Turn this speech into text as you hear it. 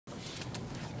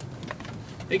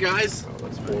Hey guys. Oh,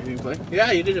 that's cool. Did you play?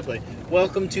 Yeah, you did play.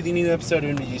 Welcome to the new episode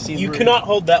of MDGC. You cannot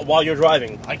hold that while you're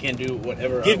driving. I can do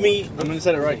whatever. Give me. I'm going to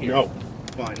set it right here. No.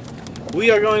 Fine. We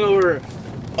are going over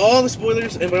all the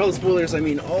spoilers, and by all the spoilers, I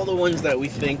mean all the ones that we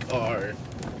think are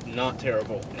not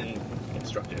terrible and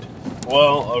constructed.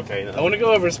 Well, okay. I want to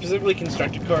go over specifically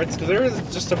constructed cards because there is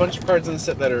just a bunch of cards in the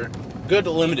set that are good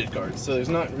limited cards. So there's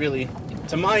not really,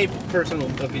 to my personal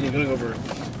opinion, going over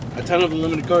a ton of the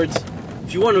limited cards.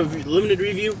 If you want a limited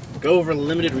review, go over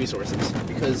limited resources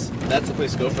because that's the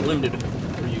place to go for limited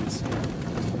reviews.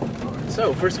 Alright,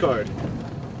 so first card.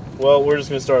 Well, we're just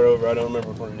gonna start over. I don't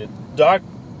remember what it did.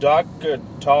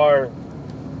 Dakatar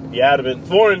Yadabin.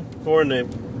 Foreign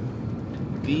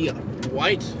name. The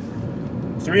white.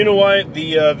 3 and a white.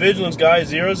 The Vigilance guy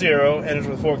 0/0 enters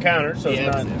with 4 counters, so it's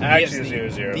not actually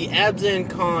 0/0. The Abzan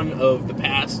Khan of the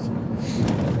past.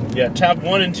 Yeah, tap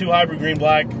 1 and 2 hybrid green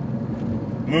black.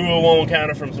 Move a 1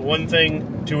 counter from one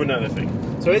thing to another thing.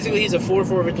 So basically, he's a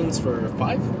 4/4 Vigilance for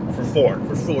 5? For 4.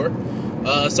 For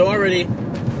 4. So already,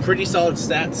 pretty solid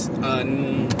stats.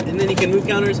 And then he can move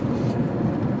counters.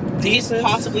 Decent.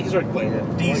 Possibly constructed player.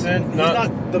 Decent. He's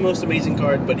not the most amazing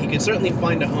card, but he could certainly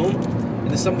find a home.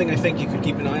 And it's something I think you could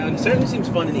keep an eye on. He certainly seems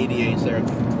fun in EDH. There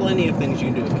are plenty of things you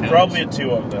can do with counters. Probably a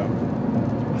 2-0 though.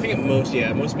 I think at most, yeah.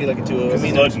 It must be like a 2-0. Because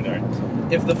it's legendary.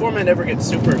 If the 4-man ever gets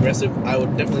super aggressive, I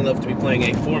would definitely love to be playing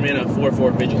a 4-mana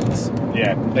 4/4 Vigilance.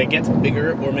 Yeah. That gets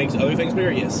bigger or makes other things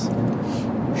bigger, yes.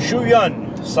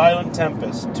 Shuyun, Silent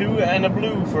Tempest. 2 and a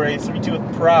blue for a 3/2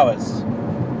 with prowess.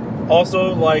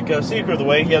 Also, like Seeker of the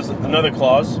Way, he has another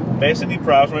clause. Basically,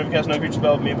 prowess. Whenever you cast no creature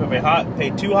spell,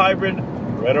 pay 2 hybrid,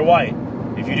 red or white.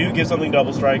 If you do, get something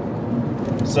double strike.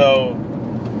 So,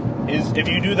 if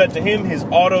you do that to him, his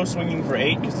auto swinging for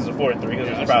 8 because it's a 4/3 because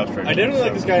it's a prowess trigger. I definitely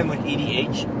like this guy in like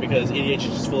EDH because EDH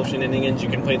is just full of shenanigans. You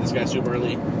can play this guy super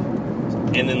early,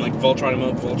 and then like Voltron him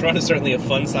up. Voltron is certainly a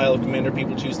fun style of commander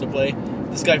people choose to play.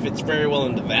 This guy fits very well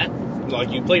into that.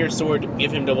 Like you play your sword,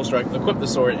 give him double strike, equip the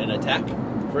sword, and attack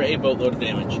for a boatload of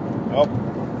damage. Oh.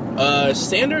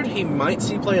 Standard, he might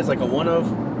see play as like a 1-of.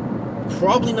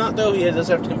 Probably not though. He does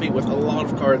have to compete with a lot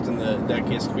of cards in the deck.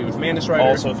 He has to compete with Mantis Rider.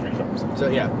 Also 3 drops. So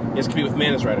yeah, he has to compete with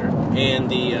Mantis Rider and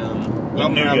the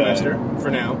Master for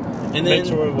now, and then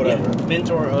Mentor of whatever. Yeah,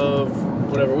 Mentor of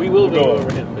whatever. We will go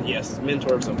over him, but yes,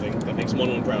 Mentor of something that makes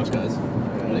 1/1 prowess guys.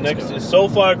 Next is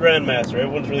Soulfire Grandmaster.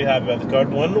 Everyone's really happy about the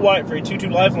card. 1 white for a 2/2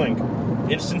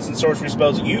 lifelink. Instants and sorcery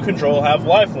spells that you control have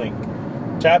lifelink.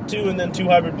 Tap 2 and then 2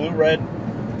 hybrid blue red.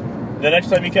 The next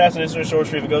time you cast an instant or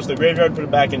sorcery, if it goes to the graveyard, put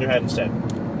it back in your hand instead.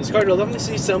 This card will definitely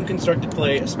see some constructed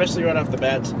play, especially right off the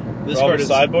bat. This card card is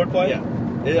sideboard play.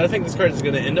 Yeah, I think this card is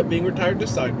going to end up being retired to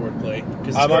sideboard play.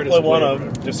 I might play 1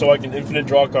 of just so I can infinite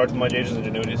draw cards with my Jages and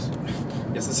Ingenuities.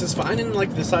 Yes, this is fine in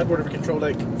like the sideboard of a control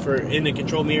deck in a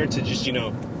control mirror to just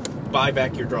buy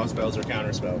back your draw spells or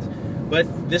counter spells. But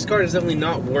this card is definitely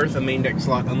not worth a main deck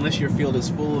slot unless your field is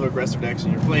full of aggressive decks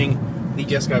and you're playing the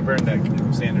Jeskai Burn deck,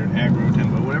 standard, aggro,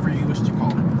 tempo, whatever you wish to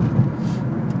call it.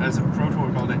 As a Pro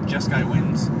Tour called it, Jeskai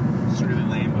Wins. It's really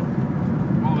lame, but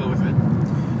we'll go with it.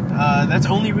 That's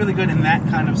only really good in that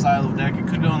kind of style of deck. It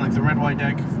could go in like the red-white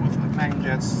deck with like Magnum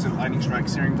Jets, Lightning Strike,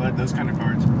 Searing Blood, those kind of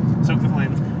cards. Soak the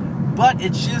Flames. But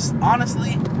it's just,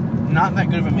 honestly, not that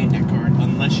good of a main deck card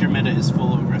unless your meta is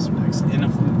full of aggressive decks. In a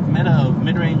meta of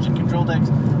mid-range and control decks,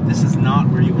 this is not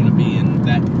where you want to be in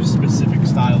that specific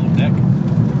style of deck.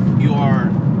 You are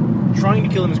trying to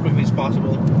kill him as quickly as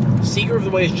possible. Seeker of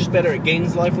the Way is just better. It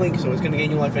gains lifelink, so it's going to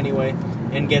gain you life anyway,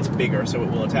 and gets bigger, so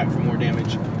it will attack for more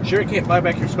damage. Sure, it can't buy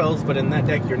back your spells, but in that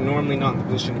deck, you're normally not in the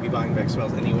position to be buying back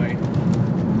spells anyway.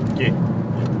 Yeah.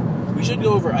 We should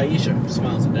go over Aisha, who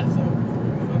smiles at death, though.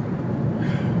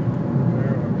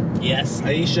 Yes,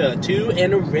 Aisha, 2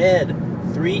 and a red,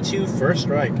 3/2 first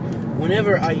strike.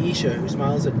 Whenever Aisha, who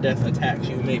smiles at death, attacks,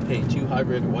 you may pay 2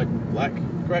 hybrid white-black,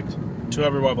 correct? 2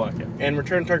 hybrid white black, yeah. And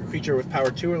return target creature with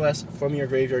power 2 or less from your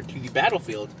graveyard to the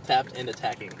battlefield, tapped and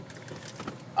attacking.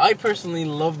 I personally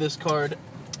love this card,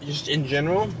 just in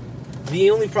general. The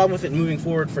only problem with it moving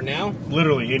forward for now...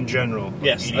 Literally, in general.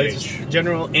 Yes, just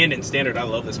general and in standard, I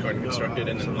love this card in constructed,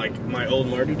 and in like my old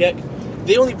Mardu deck.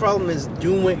 The only problem is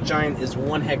Doomwake Giant is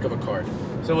one heck of a card.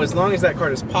 So as long as that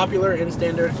card is popular in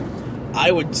standard,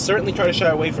 I would certainly try to shy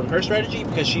away from her strategy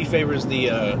because she favors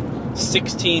the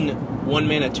 16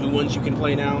 1-mana 2/1s you can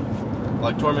play now,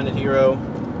 like Tormented Hero,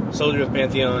 Soldier of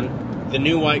Pantheon, the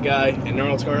new white guy, and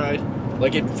Gnarled Scarhide.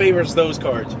 Like, it favors those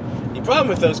cards. The problem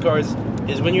with those cards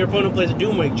is when your opponent plays a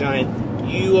Doomwake Giant,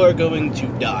 you are going to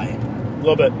die. A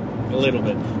little bit. A little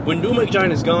bit. When Doomwake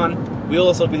Giant is gone, we'll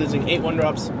also be losing 8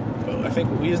 1-drops. I think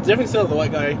we definitely still have the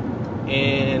white guy,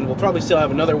 and we'll probably still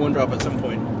have another 1-drop at some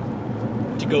point.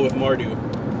 to go with Mardu.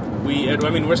 I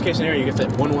mean, worst case scenario, you get that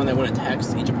 1/1 that when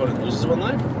attacks, each opponent loses 1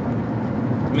 life.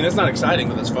 I mean, that's not exciting,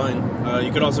 but that's fine.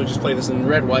 You could also just play this in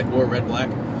red-white or red-black.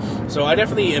 So I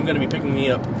definitely am going to be picking me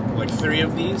up like 3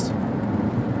 of these.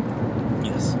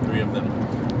 Yes, 3 of them.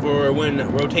 For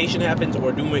when rotation happens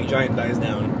or Doomwake Giant dies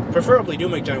down. Preferably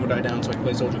Doomwake Giant would die down so I can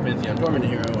play Soldier Pantheon, Torment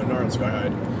Hero, and Gnarled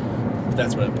Skyhide.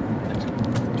 That's what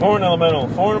I'm Torrent Elemental,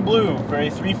 4 and a blue for a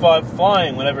 3/5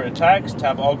 flying. Whenever it attacks,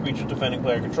 tap all creatures defending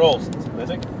player controls. It's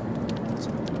mythic.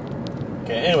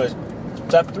 Okay, anyways.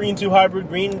 Tap 3 and 2 hybrid,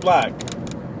 green, black.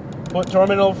 Put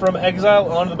Tormental from exile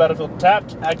onto the battlefield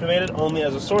tapped, activated only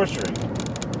as a sorcery.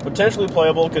 Potentially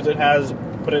playable because it has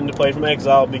put it into play from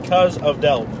exile because of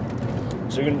Delve.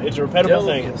 So it's a repetitive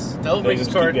thing. Yes. Delve makes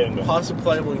this card possibly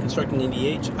playable in constructing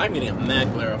EDH. I'm getting a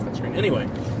mad glare off that screen. Anyway,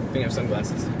 I think I have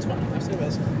sunglasses. It's fine. I have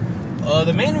sunglasses.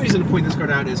 The main reason to point this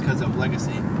card out is because of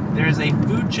Legacy. There is a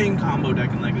Food Chain combo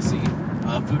deck in Legacy.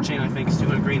 Food Chain, I think, is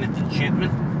 200 green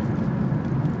enchantment.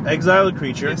 Exile a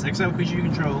creature. Yes, exile a creature you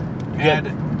control.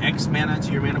 Add X mana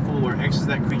to your mana pool, where X is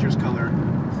that creature's color,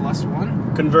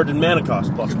 +1. Converted mana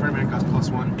cost +1. Converted mana cost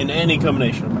 +1. In any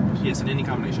combination of powers. Yes, in any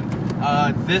combination.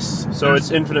 So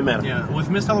it's infinite mana. Yeah, with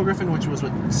Mist Hollow Griffin, which was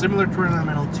similar to Torrent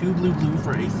Elemental, 2 blue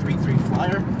for a 3/3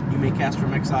 flyer. You may cast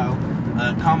from exile.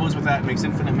 Combos with that makes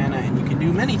infinite mana, and you can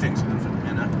do many things with infinite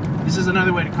mana. This is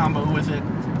another way to combo with it.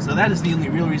 So that is the only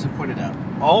real reason pointed out.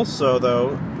 Also,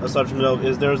 though, aside from Delve,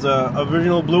 is there's a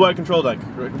original blue-white control deck.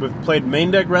 We've played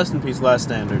main deck Rest in Peace last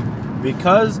standard.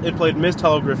 Because it played Mist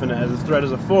Hollow Griffin as a threat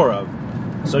as a 4/of,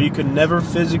 so you could never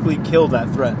physically kill that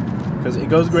threat. Because it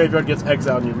goes graveyard, gets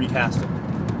exiled, and you recast it.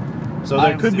 So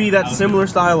there could be that similar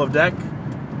style of deck.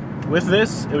 With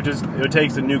this, it would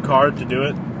take a new card to do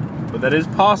it. But that is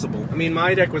possible. I mean,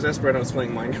 my deck was Esper and I was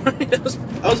playing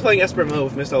Mindguard. I was playing Esper Mo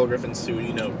with Mist Hollow Griffins to,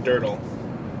 Dirtle.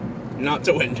 Not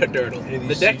to win to Dirtle.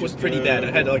 The deck was pretty bad.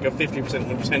 I had like a 50%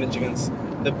 win percentage against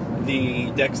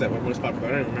the decks that were most popular.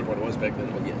 I don't even remember what it was back then,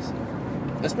 but yes.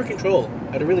 Esper Control.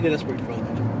 I had a really good Esper Control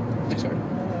deck. Next card.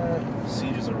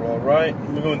 Sieges are alright.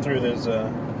 I'm going through this.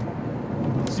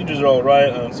 Sieges are alright.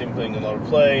 I don't see him playing a lot of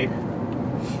play.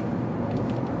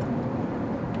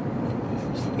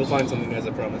 We'll find something, guys,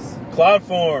 I promise. Cloud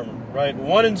Form, right?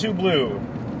 1 and 2 blue.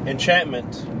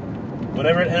 Enchantment.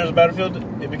 Whenever it enters the battlefield,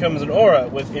 it becomes an aura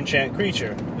with enchant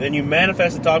creature. Then you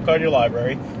manifest the top card of your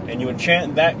library, and you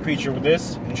enchant that creature with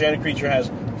this. Enchanted creature has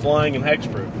flying and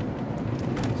hexproof.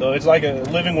 So it's like a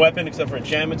living weapon, except for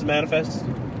enchantments manifests.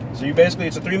 So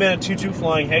it's a 3-mana 2/2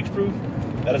 flying hexproof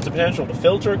that has the potential to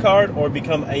filter a card or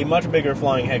become a much bigger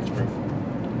flying hexproof.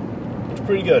 It's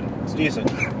pretty good. It's decent.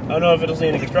 I don't know if it'll see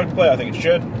any constructed play. I think it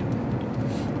should.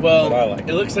 Well, I like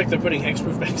it looks like they're putting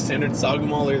hexproof back in standard.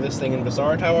 Sagamol or this thing in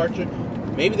Bazaar Tau Archer.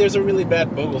 Maybe there's a really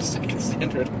bad Bogle stick in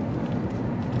standard.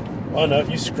 Oh no, if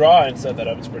you scraw and set that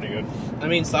up, it's pretty good. I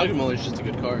mean, Sagamol is just a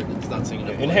good card. It's not seeing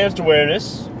enough. Enhanced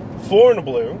Awareness, 4 and a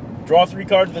blue. Draw 3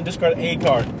 cards, then discard a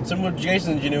card. Similar to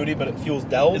Jason's Ingenuity, but it fuels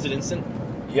Delve. Is it instant?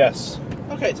 Yes.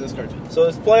 Okay, so this card. So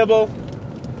it's playable.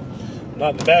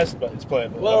 Not the best, but it's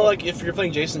playable. Well, like if you're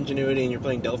playing Jason's Ingenuity and you're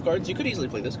playing Delve cards, you could easily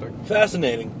play this card.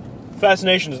 Fascinating.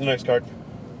 Fascination is the next card.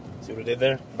 See what I did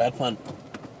there? Bad pun.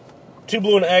 2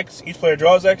 blue and X. Each player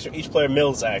draws X, or each player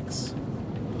mills X.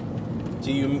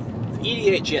 Do you...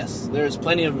 EDH, yes. There's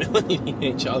plenty of milling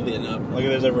EDH, oddly enough. Like if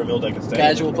there's ever a mill deck instead.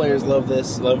 Casual players love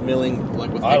this, love milling,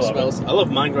 like with X spells. I love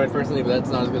Mind Grind personally, but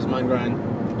that's not as good as Mind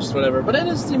Grind. Just whatever. But it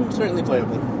is certainly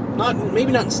playable.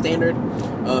 Maybe not in standard.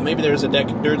 Maybe there's a deck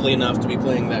dirtly enough to be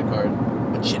playing that card.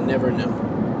 But you never know.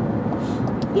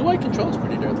 Blue-white control is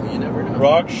pretty dirtly, you never know.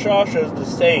 Rakshasha's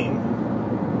Disdain.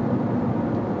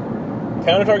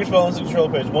 Counter target spell unless the controller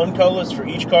plays 1 colorless for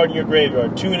each card in your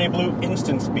graveyard. 2 in a blue,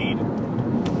 instant speed.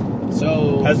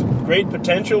 So has great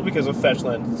potential because of fetch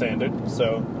land standard.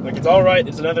 So like it's all right.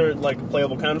 It's another like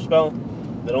playable counter spell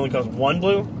that only costs 1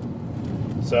 blue.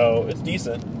 So it's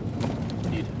decent.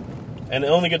 Indeed. And it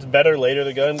only gets better later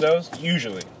the gun goes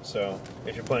usually. So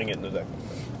if you're playing it in the deck,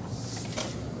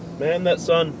 man, that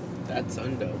sun. That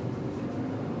sun though.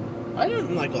 I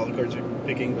don't like all the cards you're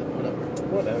picking, but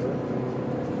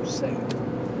whatever. Just saying.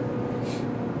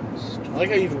 I like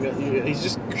how he's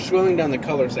just scrolling down the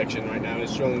color section right now.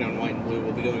 He's scrolling down white and blue.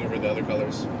 We'll be going over the other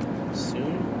colors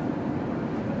soon.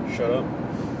 Shut up.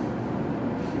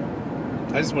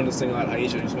 I just wanted to single out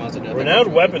Aisha, who smiles at death.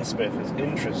 Renowned Weaponsmith is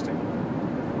interesting.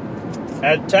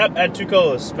 Add 2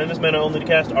 colors. Spend this mana only to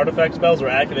cast artifact spells or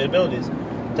activate abilities.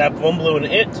 Tap 1 blue and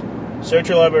it. Search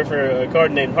your library for a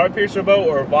card named Heartpiercer Bow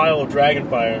or a vial of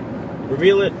Dragonfire.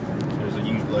 Reveal it. There's a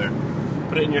huge glare.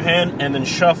 Put it in your hand and then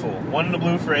shuffle. 1 in the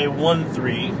blue for a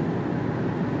 1/3.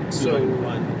 So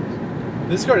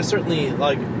This card is certainly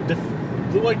like the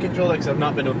blue-white control decks have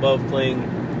not been above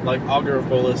playing like Augur of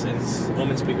Bolas and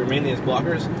Omen Speaker mainly as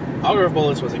blockers. Augur of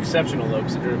Bolas was exceptional though,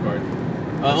 because it's a draw card.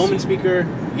 Omen Speaker,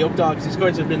 Yoke Dogs, these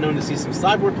cards have been known to see some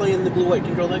sideboard play in the blue-white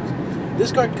control decks.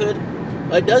 This card could.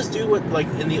 It does do what, like,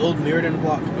 in the old Mirrodin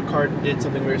block, a card did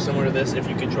something very similar to this if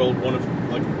you controlled one of,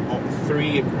 like, all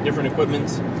 3 different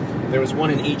equipments. There was 1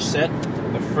 in each set.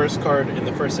 The first card in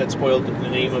the first set spoiled the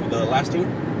name of the last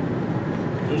team.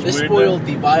 This spoiled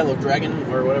the Vial of Dragon,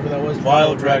 or whatever that was.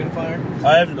 Vial of Dragonfire.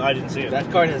 I didn't see it.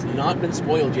 That card has not been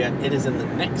spoiled yet. It is in the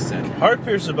next set.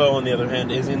 Heartpiercer Bow, on the other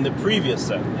hand, is in the previous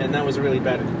set. And that was a really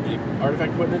bad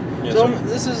artifact equipment. Yes, so sir.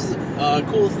 this is a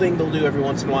cool thing they'll do every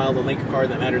once in a while. They'll make a card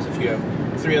that matters if you have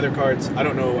 3 other cards. I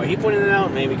don't know why he pointed it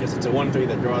out. Maybe because it's a 1/3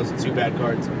 that draws 2 bad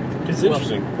cards. It's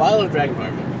interesting. Vial of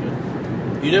Dragonfire might be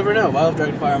good. You never know. Vial of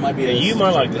Dragonfire might be a... You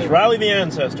might like this. Rally the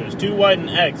Ancestors. 2 white and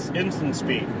X. Instant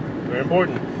speed. Very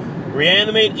important.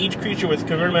 Reanimate each creature with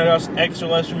converted mana cost X or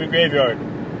less from your graveyard.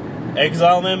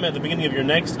 Exile them at the beginning of your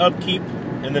next upkeep,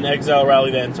 and then exile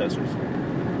Rally the Ancestors.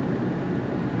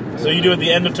 So you do it at the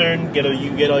end of turn, you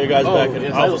get all your guys back, and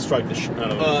yes, I'll strike the shit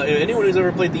out of it. Anyone who's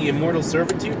ever played the Immortal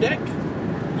Servitude deck,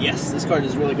 yes, this card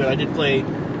is really good. I did play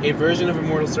a version of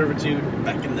Immortal Servitude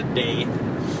back in the day,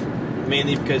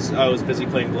 mainly because I was busy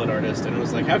playing Blood Artist, and it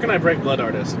was like, how can I break Blood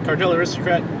Artist? Cartel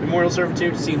Aristocrat, Immortal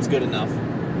Servitude seems good enough.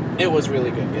 It was really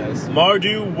good, guys.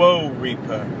 Mardu Woe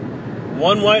Reaper.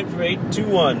 1 white for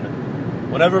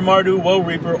 8/2/1. Whenever Mardu Woe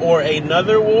Reaper or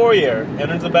another warrior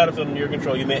enters the battlefield under your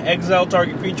control, you may exile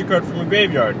target creature card from your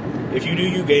graveyard. If you do,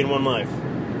 you gain 1 life.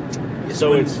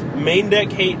 So it's main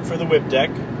deck hate for the whip deck.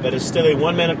 That is still a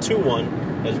 1 mana 2/1.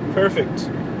 That is perfect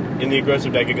in the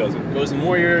aggressive deck it goes in. Goes in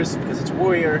Warriors, because it's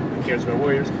Warrior. Who cares about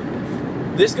Warriors?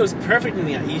 This goes perfect in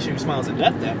the Ishu Smiles at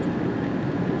Death deck,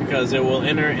 because it will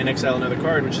enter and exile another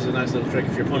card, which is a nice little trick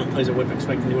if your opponent plays a whip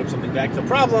expecting to whip something back. The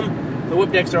problem, the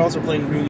whip decks are also playing Room